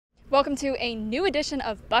Welcome to a new edition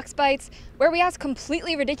of Bucs Bites, where we ask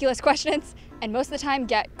completely ridiculous questions and most of the time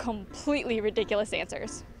get completely ridiculous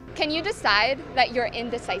answers. Can you decide that you're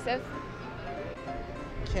indecisive?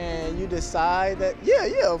 Can you decide that?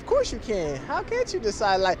 Yeah, of course you can. How can't you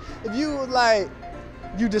decide? Like, if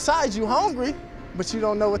you decide you hungry, but you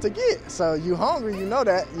don't know what to get. So you hungry, you know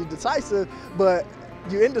that, you decisive, but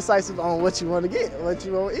you indecisive on what you want to get, what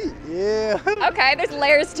you want to eat. Yeah. Okay, there's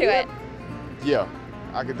layers to it. Yeah,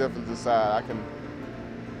 I can definitely decide.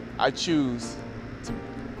 I choose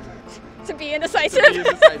To be indecisive? to be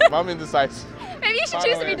indecisive. I'm indecisive. Maybe you should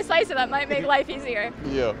choose to be decisive. That might make life easier.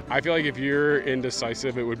 Yeah. I feel like if you're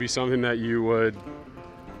indecisive, it would be something that you would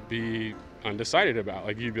be undecided about.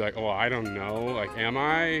 Like you'd be like, oh, I don't know. Like, am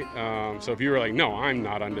I? So if you were like, no, I'm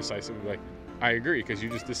not undecisive, like, I agree, because you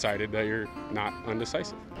just decided that you're not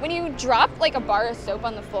undecisive. When you drop like a bar of soap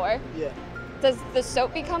on the floor, Yeah. does the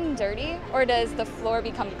soap become dirty or does the floor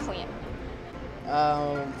become clean?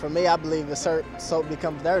 For me, I believe the soap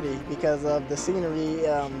becomes dirty because of the scenery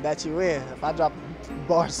that you in. If I drop a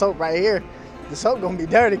bar of soap right here, the soap gonna be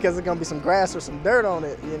dirty because there's gonna be some grass or some dirt on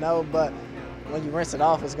it, you know. But when you rinse it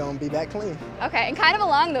off, it's gonna be back clean. Okay, and kind of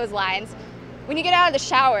along those lines, when you get out of the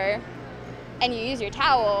shower and you use your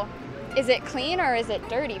towel, is it clean or is it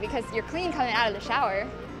dirty? Because you're clean coming out of the shower.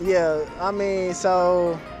 Yeah,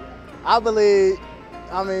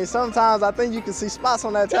 sometimes I think you can see spots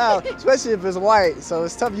on that towel, especially if it's white. So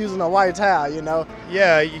it's tough using a white towel, you know.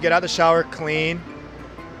 Yeah, you get out of the shower clean.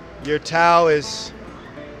 Your towel is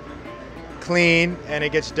clean and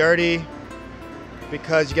it gets dirty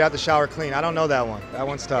because you get out of the shower clean. I don't know that one. That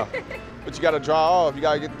one's tough. But you gotta dry off. You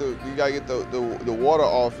gotta get the water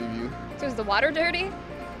off of you. So is the water dirty?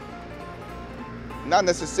 Not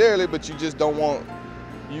necessarily, but you just don't want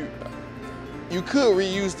you could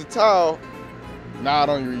reuse the towel. Nah, I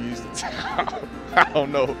don't reuse the towel. I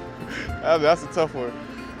don't know. That's a tough one.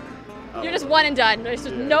 You're just one and done. There's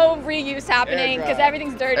just no reuse happening because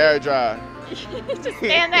everything's dirty. Air dry. Just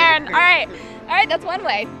stand there and all right, that's one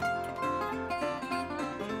way.